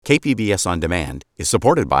KPBS On Demand is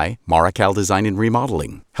supported by Marrokal Design and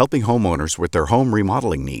Remodeling, helping homeowners with their home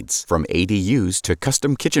remodeling needs. From ADUs to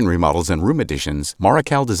custom kitchen remodels and room additions,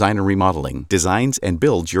 Marrokal Design and Remodeling designs and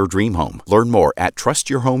builds your dream home. Learn more at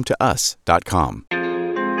trustyourhometous.com.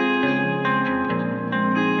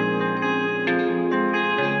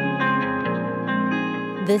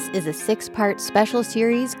 This is a 6-part special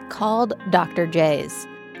series called Dr. J's.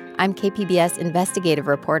 I'm KPBS investigative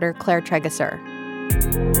reporter Claire Trageser.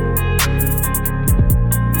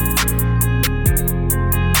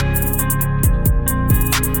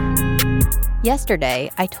 Yesterday,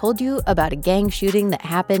 I told you about a gang shooting that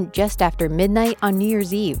happened just after midnight on New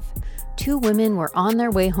Year's Eve. 2 women were on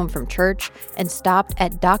their way home from church and stopped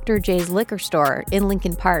at Dr. J's liquor store in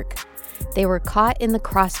Lincoln Park. They were caught in the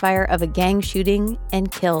crossfire of a gang shooting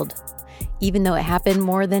and killed. Even though it happened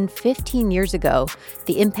more than 15 years ago,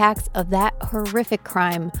 the impacts of that horrific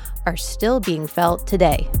crime are still being felt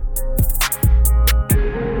today.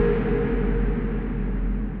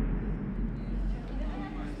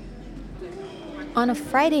 On a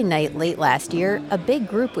Friday night late last year, a big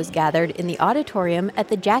group was gathered in the auditorium at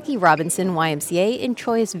the Jackie Robinson YMCA in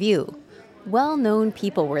Choice View. Well-known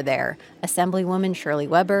people were there: Assemblywoman Shirley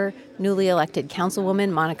Weber, newly elected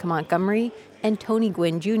Councilwoman Monica Montgomery, and Tony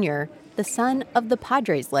Gwynn Jr., the son of the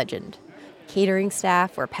Padres legend. Catering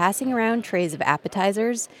staff were passing around trays of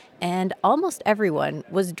appetizers, and almost everyone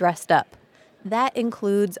was dressed up. That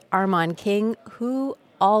includes Armand King, who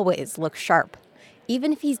always looks sharp.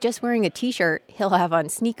 Even if he's just wearing a t-shirt, he'll have on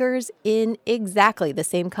sneakers in exactly the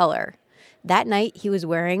same color. That night, he was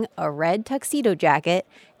wearing a red tuxedo jacket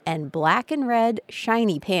and black and red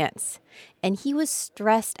shiny pants. And he was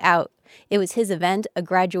stressed out. It was his event, a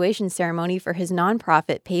graduation ceremony for his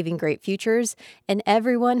nonprofit Paving Great Futures, and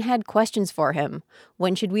everyone had questions for him.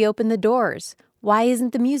 When should we open the doors? Why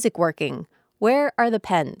isn't the music working? Where are the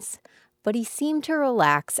pens? But he seemed to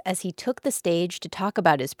relax as he took the stage to talk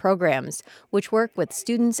about his programs, which work with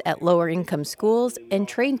students at lower-income schools and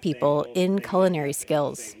train people in culinary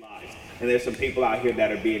skills. And there's some people out here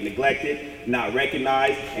that are being neglected, not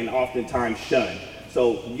recognized, and oftentimes shunned.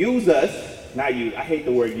 So use us. Not use, I hate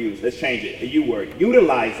the word use, let's change it, a U word.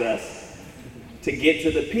 Utilize us to get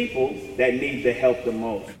to the people that need the help the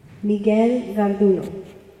most. Miguel Garduno.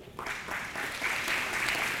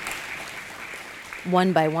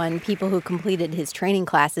 One by one, people who completed his training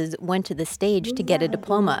classes went to the stage to get a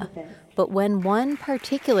diploma. But when one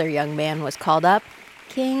particular young man was called up,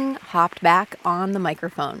 King hopped back on the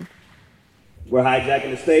microphone. We're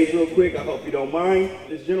hijacking the stage real quick, I hope you don't mind.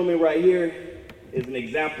 This gentleman right here is an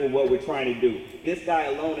example of what we're trying to do. This guy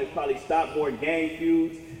alone has probably stopped more gang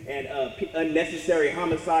feuds and unnecessary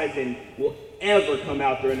homicides than will ever come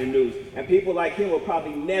out there in the news. And people like him will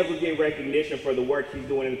probably never get recognition for the work he's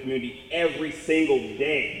doing in the community every single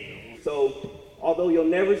day. So, although you'll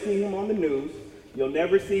never see him on the news, you'll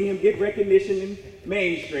never see him get recognition in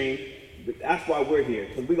mainstream, but that's why we're here,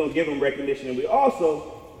 because we're gonna give him recognition. And we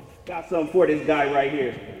also got something for this guy right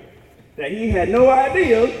here that he had no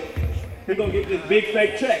idea he's gonna get this big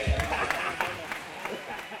fake check.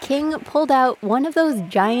 King pulled out one of those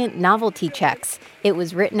giant novelty checks. It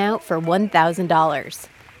was written out for $1,000.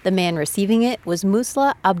 The man receiving it was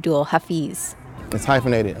Musla Abdul Hafiz. It's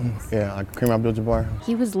hyphenated. Yeah, like Kareem Abdul-Jabbar.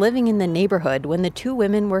 He was living in the neighborhood when the 2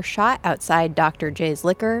 women were shot outside Dr. J's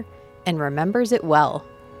liquor and remembers it well.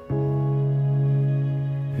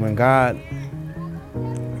 When God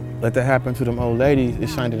let that happen to them old ladies, it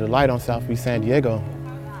shined a light on Southeast San Diego.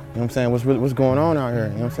 You know what I'm saying? What's going on out here?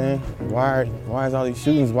 You know what I'm saying? Why is all these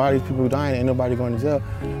shootings? Why are these people dying? Ain't nobody going to jail?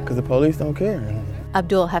 Because the police don't care.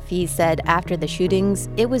 Abdul Hafiz said after the shootings,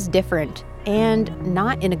 it was different, and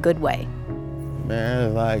not in a good way.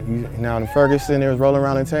 Man, like, now in Ferguson, they was rolling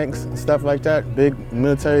around in tanks and stuff like that. Big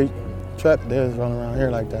military truck, they was rolling around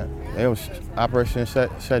here like that. It was Operation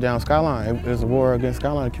Shut Down Skyline. It was a war against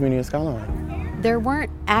Skyline, the community of Skyline. There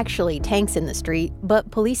weren't actually tanks in the street,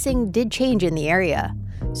 but policing did change in the area.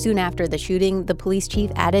 Soon after the shooting, the police chief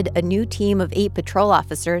added a new team of 8 patrol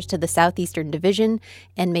officers to the Southeastern Division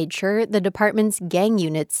and made sure the department's gang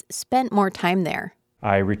units spent more time there.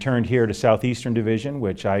 I returned here to Southeastern Division,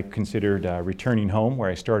 which I considered returning home, where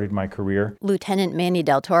I started my career. Lieutenant Manny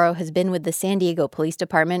Del Toro has been with the San Diego Police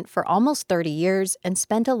Department for almost 30 years and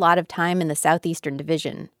spent a lot of time in the Southeastern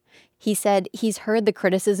Division. He said he's heard the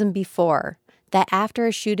criticism before, that after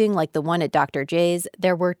a shooting like the one at Dr. J's,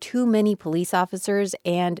 there were too many police officers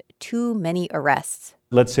and too many arrests.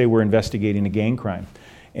 Let's say we're investigating a gang crime,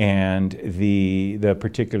 and the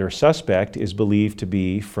particular suspect is believed to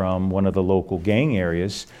be from one of the local gang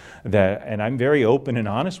areas. And I'm very open and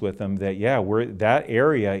honest with them that, that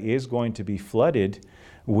area is going to be flooded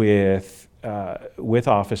with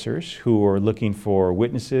officers who are looking for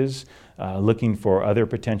witnesses, looking for other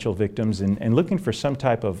potential victims, and looking for some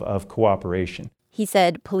type of cooperation. He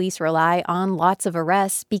said police rely on lots of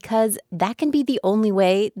arrests because that can be the only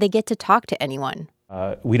way they get to talk to anyone.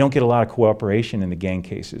 We don't get a lot of cooperation in the gang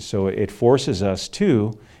cases, so it forces us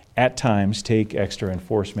to, at times, take extra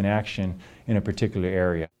enforcement action in a particular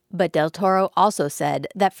area. But Del Toro also said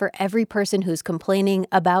that for every person who's complaining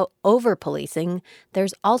about over-policing,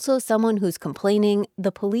 there's also someone who's complaining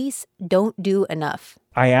the police don't do enough.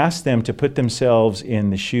 I asked them to put themselves in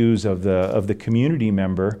the shoes of the community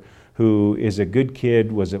member who is a good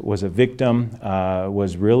kid, was a victim,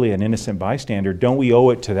 was really an innocent bystander. Don't we owe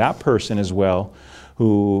it to that person as well,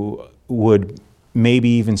 who would maybe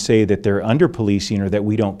even say that they're under-policing or that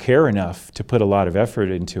we don't care enough to put a lot of effort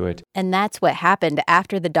into it? And that's what happened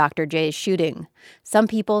after the Dr. J's shooting. Some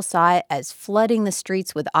people saw it as flooding the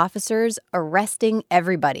streets with officers arresting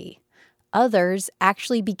everybody. Others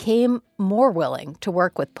actually became more willing to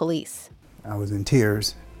work with police. I was in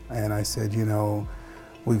tears, and I said,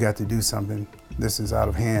 we've got to do something. This is out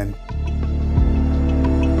of hand.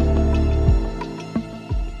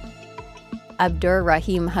 Abdur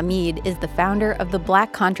Rahim Hamid is the founder of the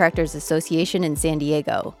Black Contractors Association in San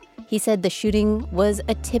Diego. He said the shooting was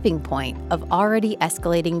a tipping point of already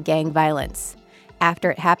escalating gang violence.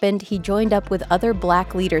 After it happened, he joined up with other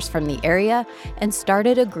Black leaders from the area and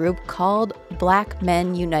started a group called Black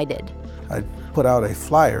Men United. I put out a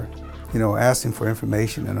flyer, asking for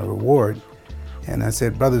information and a reward. And I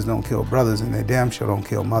said, brothers don't kill brothers, and they damn sure don't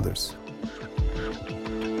kill mothers.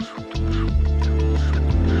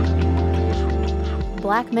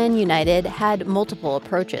 Black Men United had multiple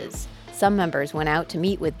approaches. Some members went out to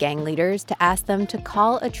meet with gang leaders to ask them to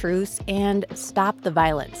call a truce and stop the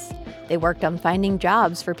violence. They worked on finding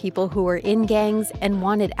jobs for people who were in gangs and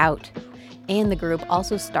wanted out. And the group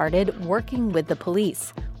also started working with the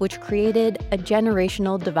police, which created a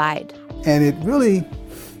generational divide. And it really,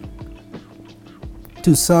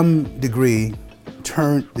 to some degree,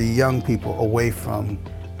 turned the young people away from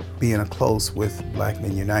being close with Black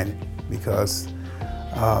Men United because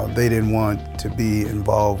they didn't want to be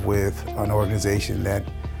involved with an organization that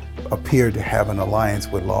appeared to have an alliance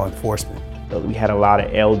with law enforcement. We had a lot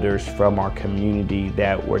of elders from our community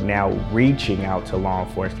that were now reaching out to law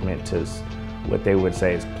enforcement to what they would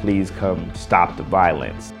say is, please come stop the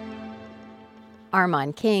violence.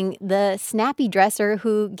 Armand King, the snappy dresser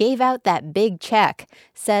who gave out that big check,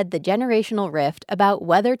 said the generational rift about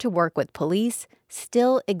whether to work with police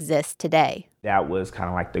still exists today. That was kind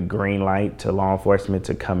of like the green light to law enforcement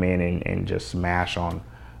to come in and just smash on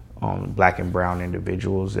Black and brown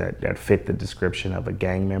individuals that fit the description of a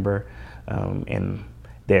gang member. And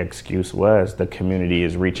their excuse was the community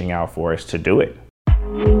is reaching out for us to do it.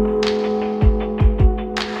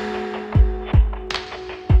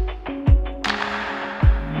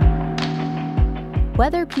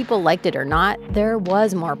 Whether people liked it or not, there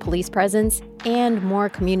was more police presence and more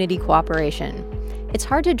community cooperation. It's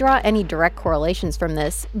hard to draw any direct correlations from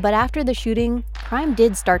this, but after the shooting, crime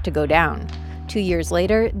did start to go down. 2 years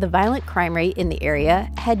later, the violent crime rate in the area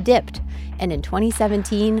had dipped, and in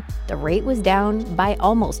 2017, the rate was down by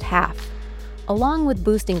almost half. Along with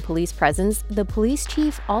boosting police presence, the police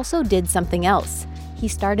chief also did something else. He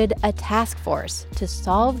started a task force to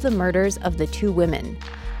solve the murders of the two women.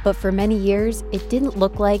 But for many years, it didn't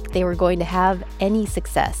look like they were going to have any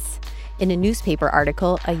success. In a newspaper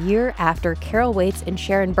article a year after Carol Waits and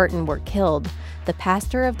Sharon Burton were killed, the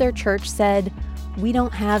pastor of their church said, "We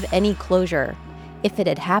don't have any closure. If it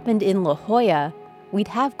had happened in La Jolla, we'd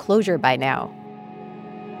have closure by now."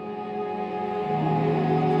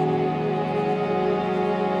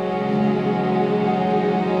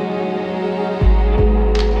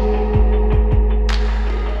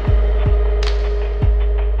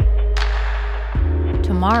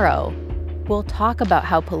 Tomorrow, we'll talk about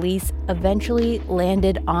how police eventually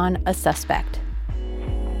landed on a suspect.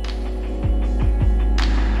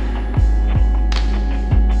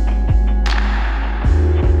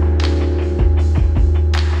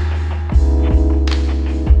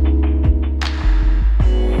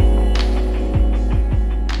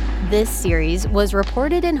 This series was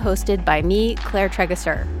reported and hosted by me, Claire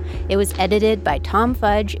Tregesser. It was edited by Tom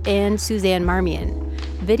Fudge and Suzanne Marmion.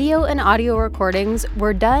 Video and audio recordings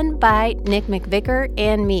were done by Nick McVicker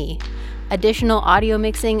and me. Additional audio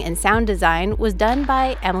mixing and sound design was done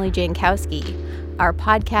by Emily Jankowski. Our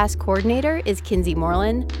podcast coordinator is Kinsey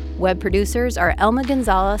Moreland. Web producers are Elma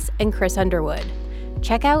Gonzalez and Chris Underwood.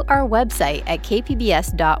 Check out our website at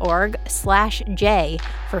kpbs.org/J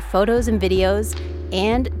for photos and videos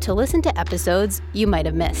and to listen to episodes you might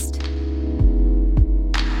have missed.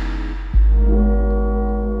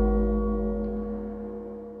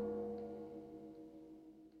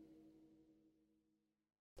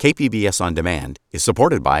 KPBS On Demand is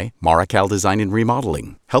supported by Maracal Design and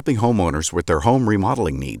Remodeling, helping homeowners with their home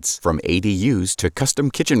remodeling needs. From ADUs to custom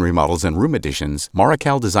kitchen remodels and room additions,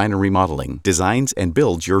 Maracal Design and Remodeling designs and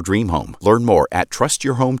builds your dream home. Learn more at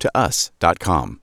trustyourhometous.com.